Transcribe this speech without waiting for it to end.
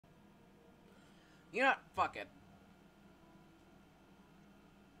You know what? Fuck it.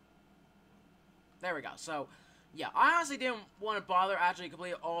 There we go. So, yeah, I honestly didn't want to bother actually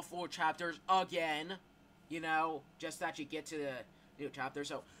complete all 4 chapters again. You know, just to actually get to the new chapter.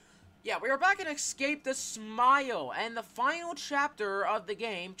 So, yeah, we are back in Escape the Smile, and the final chapter of the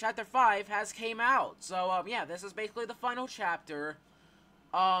game, Chapter 5, has came out. So, yeah, this is basically the final chapter.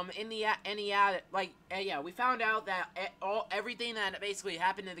 Yeah, we found out that everything that basically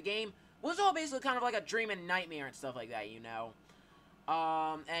happened in the game was all basically kind of like a dream and nightmare and stuff like that, you know.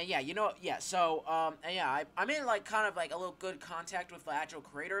 And yeah, you know, yeah, so, and yeah, I'm in, like, kind of, like, a little good contact with the actual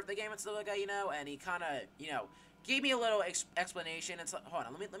creator of the game and stuff like that, you know, and he kind of, you know, gave me a little explanation, and so, hold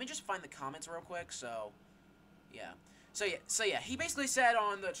on, let me just find the comments real quick, so, yeah. So yeah, he basically said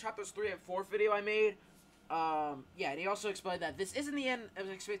on the chapters 3 and 4 video I made, yeah, and he also explained that this isn't the end of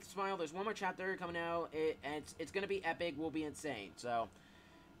Escape the Smile, there's one more chapter coming out, and it's gonna be epic, will be insane, so...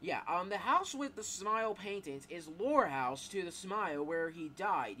 Yeah, the house with the smile paintings is lore house to the smile where he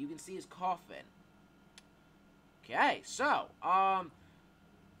died. You can see his coffin. Okay, so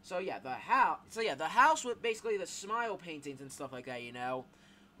yeah, the house with basically the smile paintings and stuff like that, you know,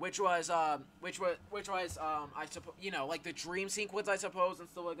 which was, I suppose, you know, like the dream sequence, I suppose, and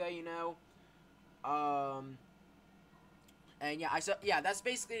stuff like that, you know, and yeah, that's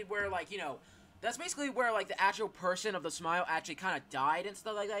basically where, like, you know, that's basically where, like, the actual person of the smile actually kind of died and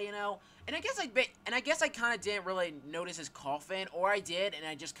stuff like that, you know? And I guess I kind of didn't really notice his coffin, or I did, and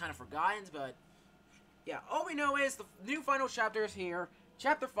I just kind of forgot, but... Yeah, all we know is the new final chapter is here.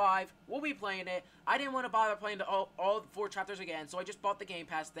 Chapter 5, we'll be playing it. I didn't want to bother playing all 4 chapters again, so I just bought the Game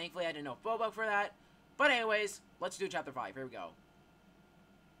Pass. Thankfully, I didn't know Boba for that. But anyways, let's do Chapter 5. Here we go.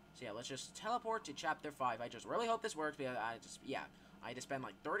 So yeah, let's just teleport to Chapter 5. I just really hope this works, because I had to spend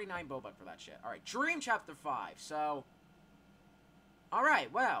like 39 Boba for that shit. Alright, Dream Chapter 5. So,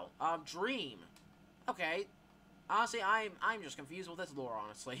 alright, well, Dream. Okay. Honestly, I'm just confused with this lore,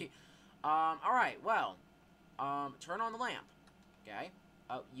 honestly. Alright, well, turn on the lamp. Okay.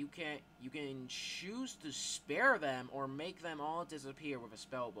 You can choose to spare them or make them all disappear with a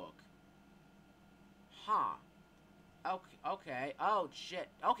spell book. Huh. Okay. Oh, shit.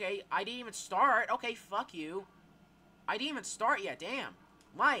 Okay, I didn't even start. Okay, fuck you. I didn't even start yet, damn.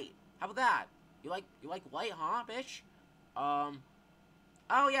 Light. How about that? You like light, huh, bitch?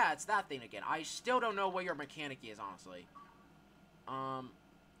 Oh yeah, it's that thing again. I still don't know what your mechanic is, honestly.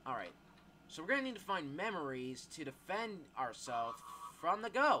 Alright. So we're gonna need to find memories to defend ourselves from the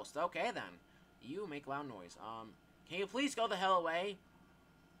ghost. Okay then. You make loud noise. Can you please go the hell away?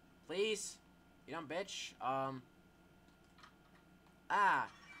 Please? You dumb bitch.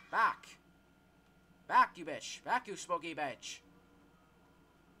 Back. Back, you bitch. Back, you smoky bitch.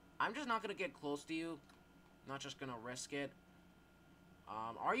 I'm just not gonna get close to you. Not just gonna risk it.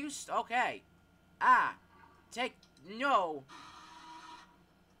 Are you okay? No.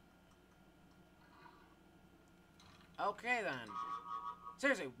 Okay, then.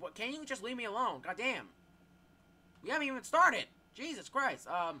 Seriously, can you just leave me alone? Goddamn. We haven't even started. Jesus Christ.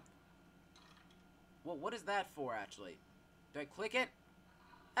 Well, what is that for, actually? Do I click it?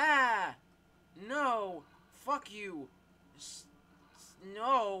 No! Fuck you!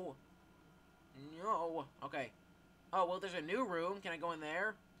 No! No! Okay. Oh, well, there's a new room. Can I go in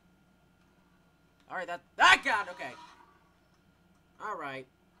there? Alright, God! Okay. Alright.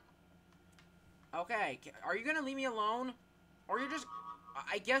 Okay, are you gonna leave me alone? Or you're just...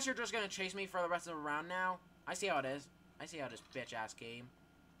 I guess you're just gonna chase me for the rest of the round now? I see how it is. I see how this bitch-ass game.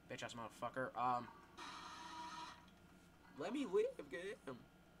 Bitch-ass motherfucker. Let me leave, game.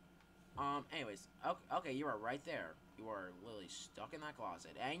 Anyways, okay, you are right there. You are literally stuck in that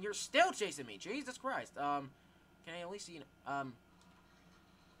closet, and you're still chasing me. Jesus Christ. Can I at least see?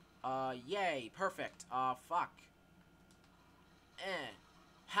 Yay, perfect. Fuck.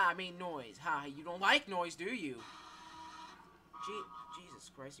 Ha, I mean noise. Ha, you don't like noise, do you?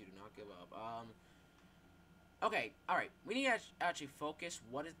 Jesus Christ, you do not give up. Okay, alright. We need to actually focus.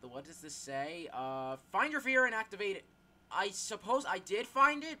 What does this say? Find your fear and activate it. I suppose I did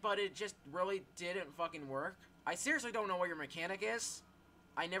find it, but it just really didn't fucking work. I seriously don't know what your mechanic is.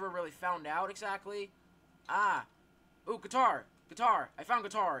 I never really found out exactly. Ooh, guitar. Guitar. I found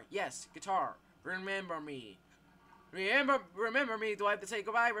guitar. Yes, guitar. Remember me. Remember me. Do I have to say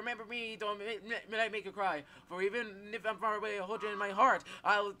goodbye? Remember me. Don't make you cry. For even if I'm far away, I'll hold you in my heart.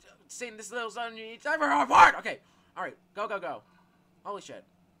 I'll sing this little song each time our heart. Okay. Alright. Go. Holy shit.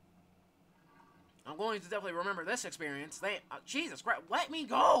 I'm going to definitely remember this experience. Jesus Christ, let me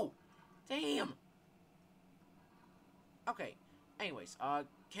go! Damn! Okay, anyways,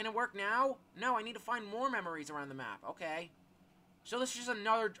 can it work now? No, I need to find more memories around the map. Okay. So this is just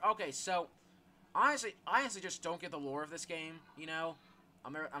another... Okay, so... Honestly, I honestly just don't get the lore of this game, you know?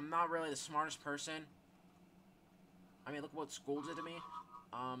 I'm not really the smartest person. I mean, look what school did to me.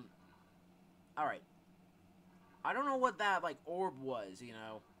 Alright. I don't know what that, like, orb was, you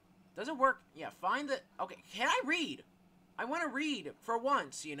know? Does it work? Yeah, find the... Okay, can I read? I want to read for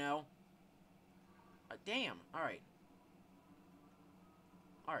once, you know? Damn. Alright.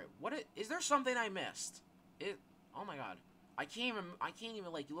 Alright, is there something I missed? Oh my god. I can't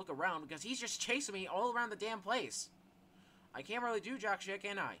even, like, look around because he's just chasing me all around the damn place. I can't really do jack shit,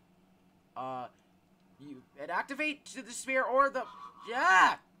 can I? It activate to the sphere or the...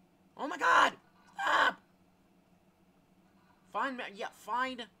 Yeah! Oh my god! Stop! Find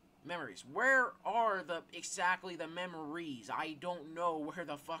memories. Where are exactly the memories? I don't know where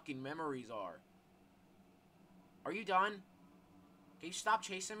the fucking memories are. Are you done? Can you stop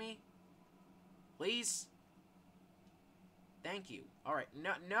chasing me? Please? Thank you. Alright,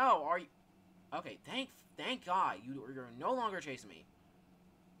 no, are you... Okay, thank God, you're no longer chasing me.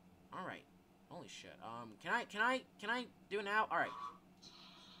 Alright. Holy shit. Can I do it now? Alright.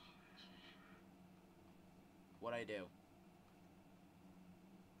 What'd I do?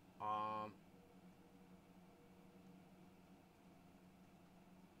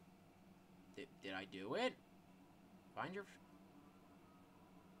 Did I do it? Find your...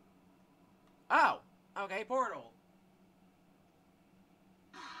 Oh! Okay, portal.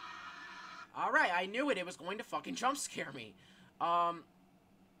 Alright, I knew it. It was going to fucking jump scare me. Alright,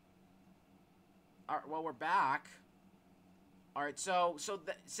 well, we're back. Alright, so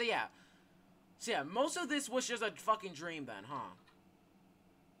yeah. So yeah, most of this was just a fucking dream then, huh?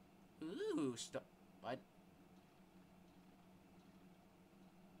 Ooh, what?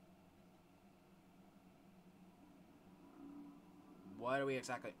 What are we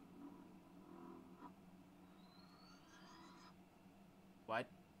exactly... What?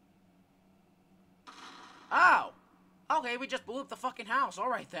 Oh! Okay, we just blew up the fucking house.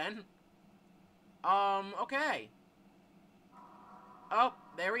 Alright then. Okay. Oh,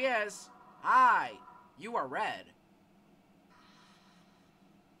 there he is. Hi. You are red.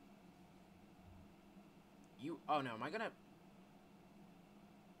 Oh no, am I gonna...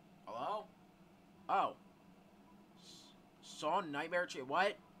 Hello? Oh. Saw nightmare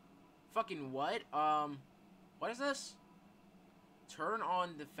what? Fucking what? What is this? Turn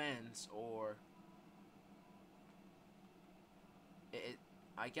on the fence, or...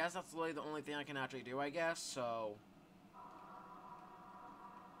 I guess that's really the only thing I can actually do, I guess, so...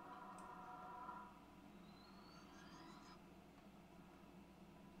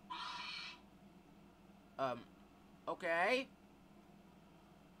 Okay.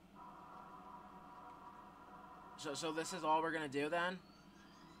 So this is all we're gonna do then?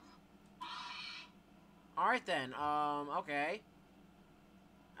 Alright then, okay.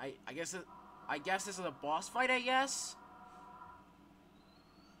 I guess this is a boss fight, I guess?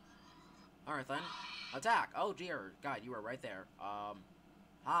 Alright then. Attack! Oh dear God, you were right there.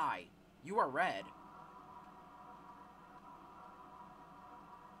 Hi. You are red.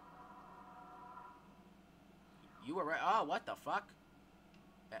 You were red. Oh, what the fuck?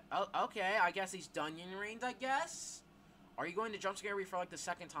 Oh, okay, I guess he's dungeon rained, I guess? Are you going to jump scare me for, like, the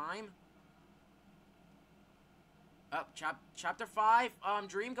second time? Oh, chapter 5,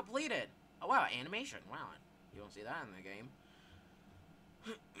 dream completed. Oh, wow, animation. Wow, you don't see that in the game.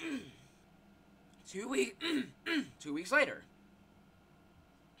 2 weeks later.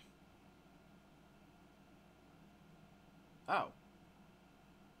 Oh.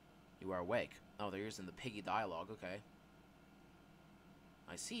 You are awake. Oh, they're using the piggy dialogue, okay.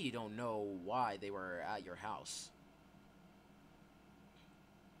 I see you don't know why they were at your house.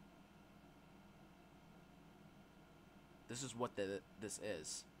 This is what this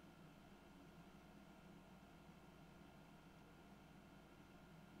is.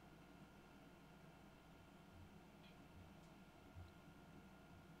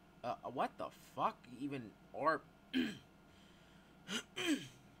 What the fuck even are...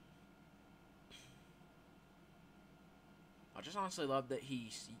 I just honestly love that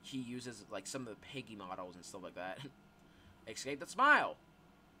he uses, like, some of the piggy models and stuff like that. Escape the smile.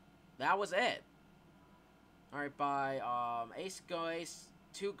 That was it. Alright, by, Ace Gois,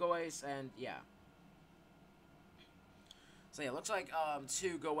 2 Gois, and, yeah. So, yeah, it looks like,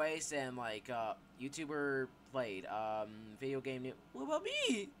 2 Gois and, like, YouTuber played, video game new... What about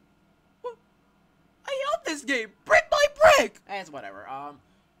me? What? I held this game, brick by brick! And it's whatever,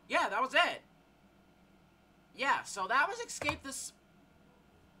 yeah, that was it. Yeah, so that was Escape this...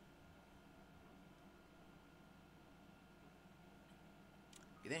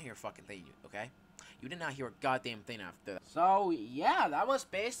 You didn't hear a fucking thing, okay? You did not hear a goddamn thing after that. So, yeah, that was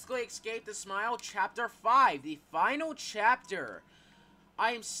basically Escape the Smile Chapter 5, the final chapter.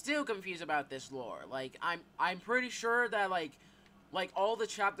 I am still confused about this lore. Like, I'm pretty sure that, like all the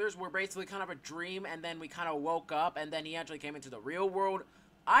chapters were basically kind of a dream, and then we kind of woke up, and then he actually came into the real world.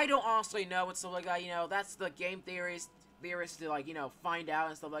 I don't honestly know and stuff like that, you know. That's the game theorists to, like, you know, find out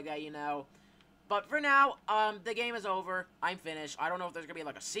and stuff like that, you know. But for now, the game is over. I'm finished. I don't know if there's gonna be,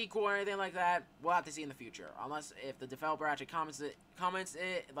 like, a sequel or anything like that. We'll have to see in the future. Unless if the developer actually comments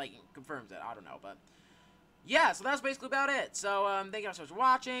it, like, confirms it. I don't know, but... yeah, so that's basically about it. So, thank you guys so much for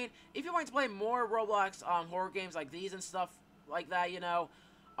watching. If you're wanting to play more Roblox, horror games like these and stuff like that, you know,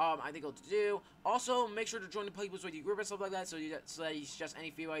 I think what to do. Also, make sure to join the PuggyPugsonYT group and stuff like that, so that you suggest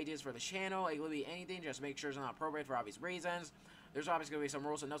any few ideas for the channel. It could be anything, just make sure it's not appropriate for obvious reasons. There's obviously going to be some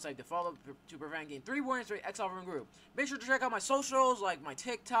rules and notes I have to follow to prevent getting 3 warnings for exiled from group. Make sure to check out my socials, like my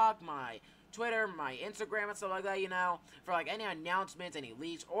TikTok, my Twitter, my Instagram, and stuff like that, you know, for, like, any announcements, any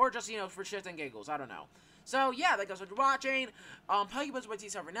leaks, or just, you know, for shits and giggles, I don't know. So, yeah, thank you guys so much for watching.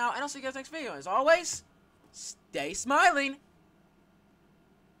 PuggyPugsonYT for now, and I'll see you guys next video. As always, stay smiling.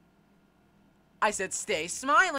 I said stay smiling.